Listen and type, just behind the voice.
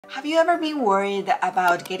Have you ever been worried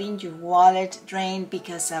about getting your wallet drained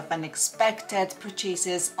because of unexpected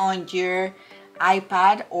purchases on your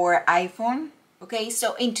iPad or iPhone? Okay,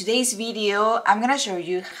 so in today's video, I'm gonna show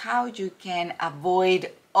you how you can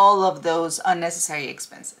avoid all of those unnecessary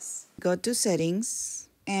expenses. Go to settings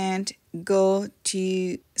and go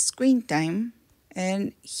to screen time.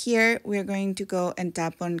 And here we're going to go and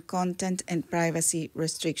tap on content and privacy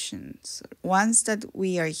restrictions. Once that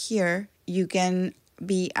we are here, you can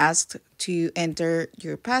be asked to enter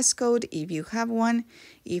your passcode if you have one.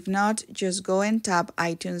 If not, just go and tap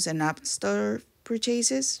iTunes and App Store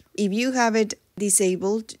purchases. If you have it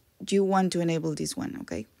disabled, you want to enable this one,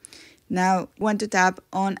 okay? Now, want to tap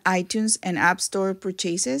on iTunes and App Store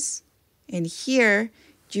purchases. And here,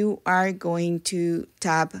 you are going to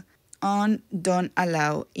tap on Don't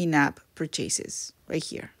Allow In-App Purchases, right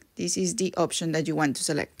here. This is the option that you want to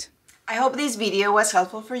select. I hope this video was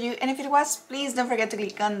helpful for you, and if it was, please don't forget to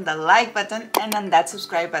click on the like button and on that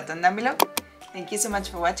subscribe button down below. Thank you so much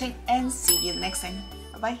for watching, and see you next time.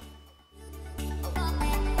 Bye-bye.